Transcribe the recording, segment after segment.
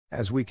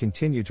As we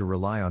continue to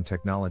rely on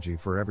technology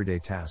for everyday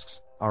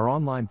tasks, our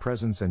online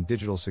presence and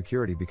digital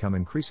security become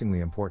increasingly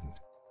important.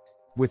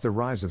 With the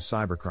rise of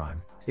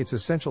cybercrime, it's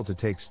essential to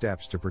take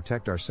steps to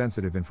protect our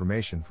sensitive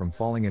information from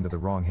falling into the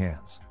wrong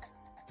hands.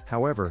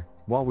 However,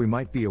 while we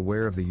might be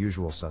aware of the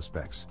usual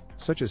suspects,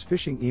 such as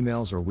phishing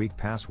emails or weak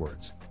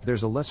passwords,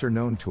 there's a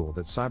lesser-known tool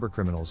that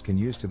cybercriminals can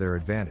use to their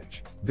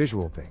advantage: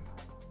 Visualping.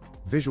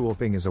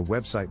 Visualping is a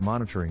website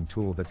monitoring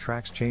tool that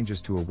tracks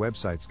changes to a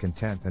website's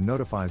content and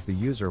notifies the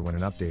user when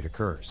an update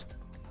occurs.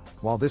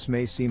 While this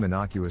may seem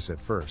innocuous at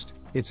first,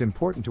 it's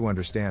important to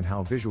understand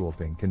how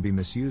Visualping can be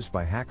misused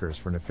by hackers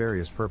for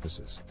nefarious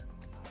purposes.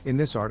 In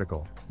this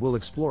article, we'll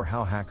explore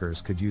how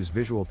hackers could use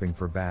Visualping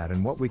for bad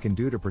and what we can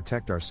do to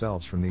protect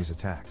ourselves from these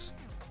attacks.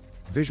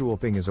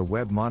 Visualping is a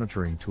web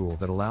monitoring tool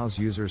that allows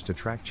users to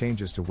track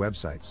changes to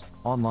websites,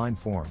 online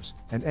forums,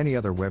 and any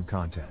other web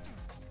content.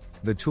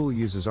 The tool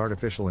uses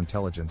artificial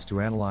intelligence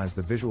to analyze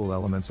the visual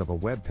elements of a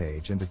web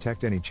page and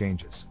detect any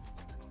changes.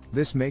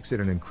 This makes it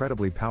an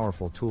incredibly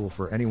powerful tool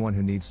for anyone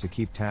who needs to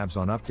keep tabs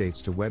on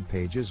updates to web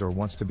pages or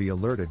wants to be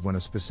alerted when a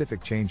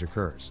specific change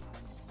occurs.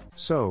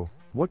 So,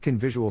 what can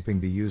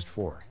Visualping be used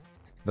for?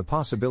 The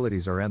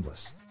possibilities are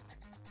endless.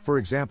 For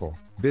example,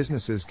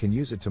 businesses can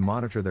use it to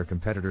monitor their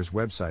competitors'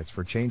 websites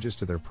for changes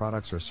to their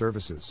products or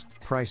services,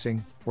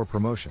 pricing, or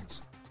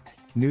promotions.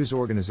 News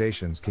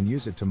organizations can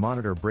use it to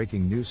monitor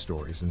breaking news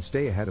stories and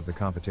stay ahead of the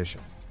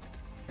competition.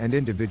 And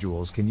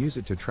individuals can use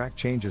it to track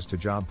changes to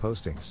job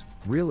postings,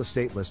 real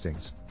estate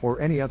listings,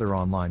 or any other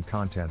online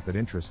content that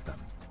interests them.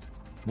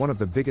 One of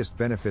the biggest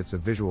benefits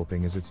of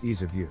Visualping is its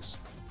ease of use.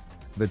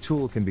 The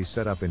tool can be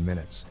set up in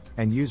minutes,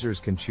 and users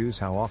can choose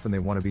how often they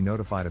want to be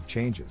notified of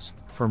changes,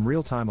 from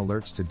real-time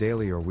alerts to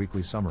daily or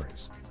weekly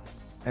summaries.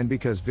 And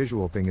because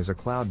Visualping is a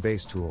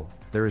cloud-based tool,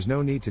 there is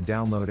no need to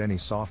download any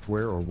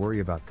software or worry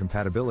about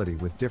compatibility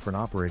with different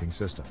operating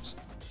systems.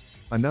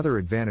 Another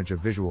advantage of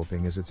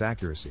Visualping is its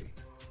accuracy.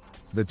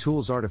 The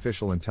tool's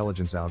artificial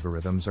intelligence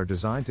algorithms are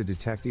designed to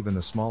detect even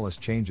the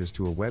smallest changes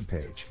to a web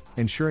page,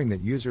 ensuring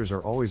that users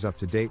are always up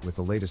to date with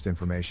the latest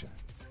information.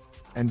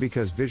 And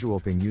because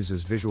Visualping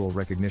uses visual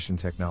recognition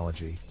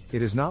technology,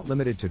 it is not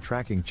limited to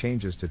tracking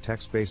changes to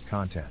text-based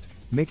content,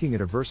 making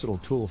it a versatile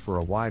tool for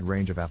a wide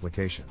range of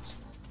applications.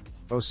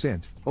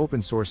 OSINT,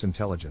 open source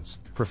intelligence,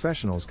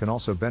 professionals can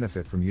also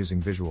benefit from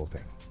using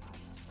Visualping.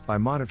 By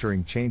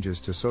monitoring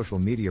changes to social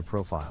media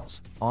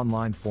profiles,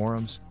 online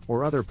forums,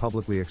 or other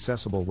publicly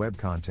accessible web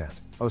content,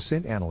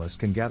 OSINT analysts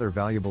can gather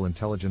valuable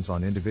intelligence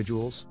on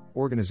individuals,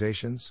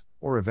 organizations,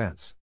 or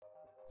events.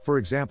 For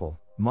example,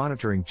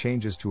 monitoring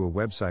changes to a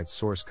website's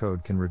source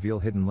code can reveal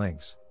hidden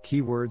links,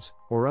 keywords,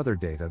 or other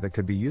data that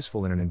could be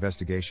useful in an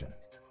investigation.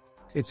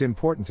 It's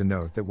important to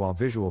note that while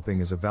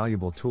Visualping is a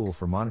valuable tool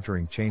for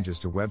monitoring changes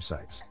to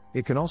websites,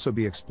 it can also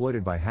be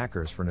exploited by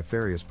hackers for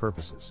nefarious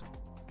purposes.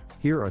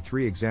 Here are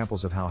 3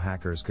 examples of how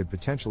hackers could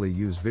potentially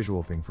use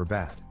Visualping for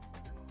bad.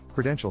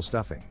 Credential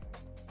stuffing.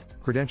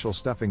 Credential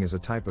stuffing is a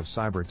type of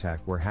cyber attack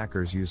where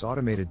hackers use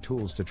automated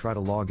tools to try to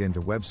log into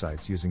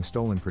websites using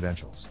stolen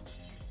credentials.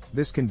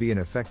 This can be an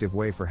effective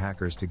way for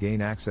hackers to gain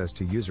access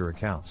to user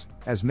accounts,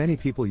 as many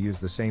people use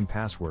the same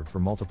password for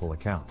multiple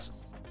accounts.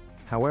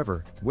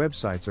 However,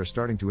 websites are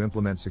starting to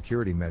implement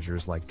security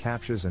measures like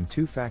CAPTCHAs and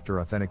two-factor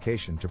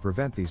authentication to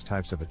prevent these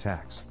types of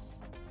attacks.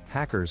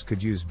 Hackers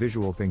could use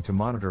Visualping to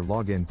monitor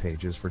login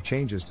pages for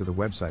changes to the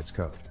website's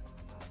code.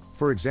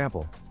 For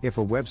example, if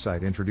a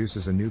website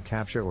introduces a new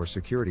CAPTCHA or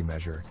security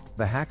measure,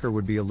 the hacker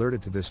would be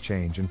alerted to this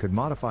change and could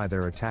modify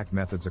their attack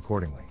methods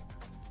accordingly.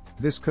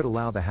 This could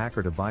allow the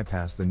hacker to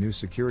bypass the new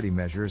security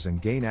measures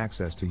and gain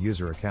access to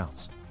user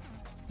accounts.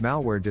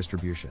 Malware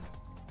distribution.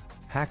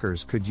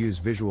 Hackers could use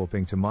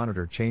Visualping to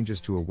monitor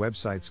changes to a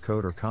website's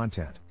code or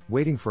content,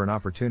 waiting for an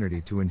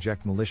opportunity to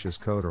inject malicious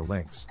code or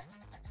links.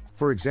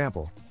 For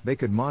example, they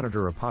could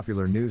monitor a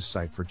popular news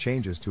site for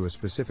changes to a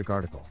specific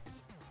article.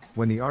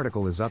 When the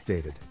article is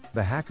updated,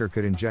 the hacker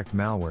could inject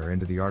malware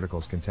into the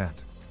article's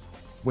content.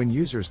 When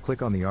users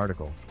click on the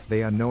article,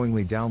 they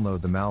unknowingly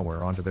download the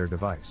malware onto their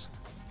device.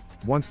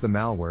 Once the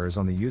malware is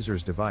on the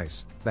user's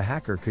device, the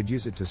hacker could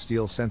use it to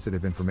steal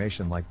sensitive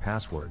information like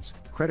passwords,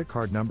 credit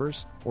card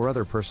numbers, or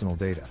other personal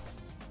data.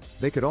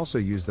 They could also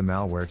use the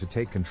malware to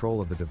take control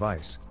of the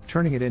device,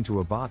 turning it into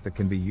a bot that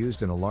can be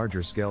used in a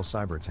larger-scale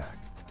cyber attack.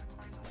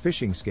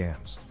 Phishing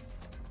scams.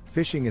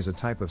 Phishing is a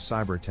type of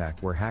cyber attack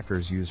where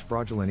hackers use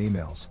fraudulent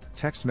emails,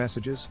 text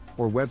messages,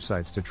 or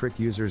websites to trick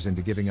users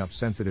into giving up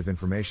sensitive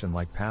information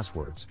like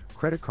passwords,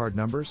 credit card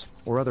numbers,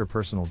 or other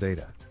personal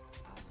data.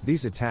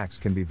 These attacks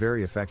can be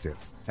very effective,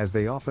 as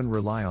they often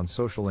rely on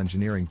social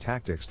engineering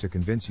tactics to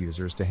convince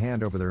users to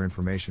hand over their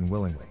information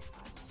willingly.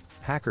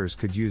 Hackers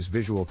could use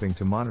Visualping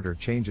to monitor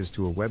changes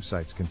to a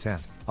website's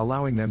content,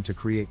 allowing them to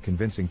create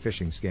convincing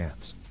phishing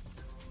scams.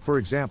 For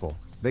example,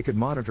 they could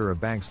monitor a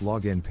bank's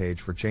login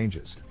page for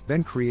changes,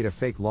 then create a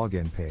fake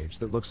login page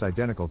that looks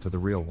identical to the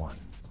real one.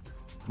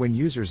 When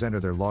users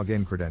enter their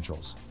login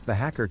credentials, the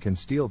hacker can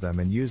steal them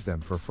and use them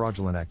for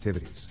fraudulent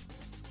activities.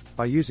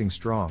 By using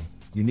strong,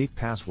 unique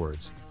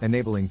passwords,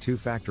 enabling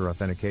two-factor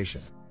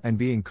authentication, and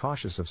being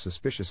cautious of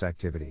suspicious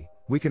activity,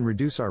 we can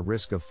reduce our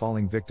risk of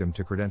falling victim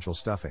to credential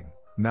stuffing,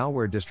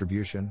 malware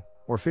distribution,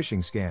 or phishing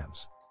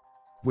scams.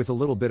 With a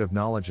little bit of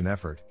knowledge and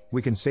effort,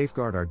 we can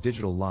safeguard our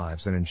digital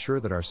lives and ensure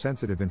that our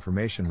sensitive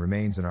information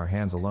remains in our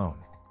hands alone.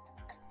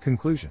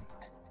 Conclusion.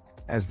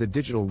 As the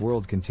digital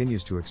world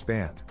continues to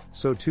expand,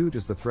 so too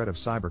does the threat of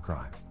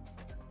cybercrime.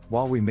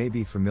 While we may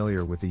be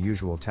familiar with the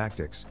usual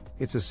tactics,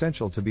 it's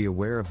essential to be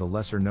aware of the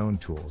lesser-known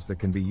tools that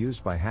can be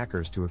used by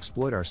hackers to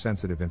exploit our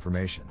sensitive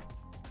information.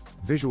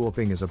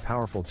 Visualping is a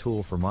powerful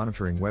tool for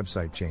monitoring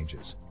website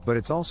changes, but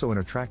it's also an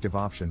attractive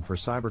option for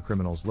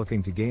cybercriminals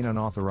looking to gain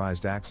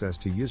unauthorized access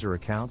to user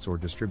accounts or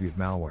distribute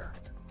malware.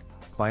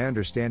 By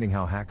understanding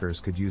how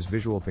hackers could use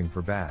Visualping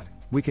for bad,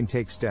 we can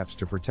take steps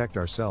to protect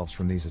ourselves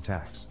from these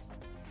attacks.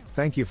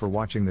 Thank you for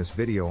watching this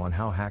video on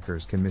how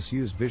hackers can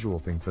misuse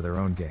Visualping for their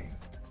own gain.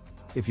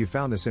 If you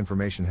found this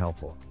information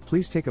helpful,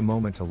 please take a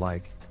moment to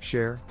like,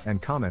 share,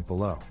 and comment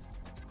below.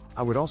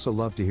 I would also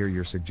love to hear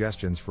your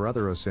suggestions for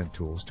other OSINT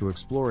tools to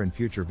explore in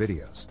future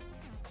videos.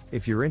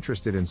 If you're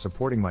interested in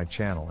supporting my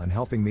channel and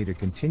helping me to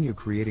continue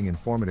creating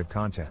informative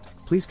content,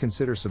 please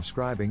consider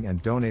subscribing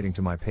and donating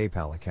to my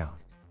PayPal account.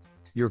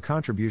 Your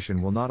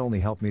contribution will not only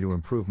help me to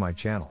improve my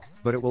channel,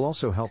 but it will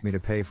also help me to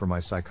pay for my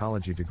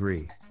psychology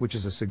degree, which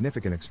is a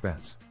significant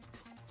expense.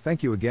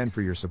 Thank you again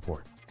for your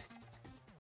support.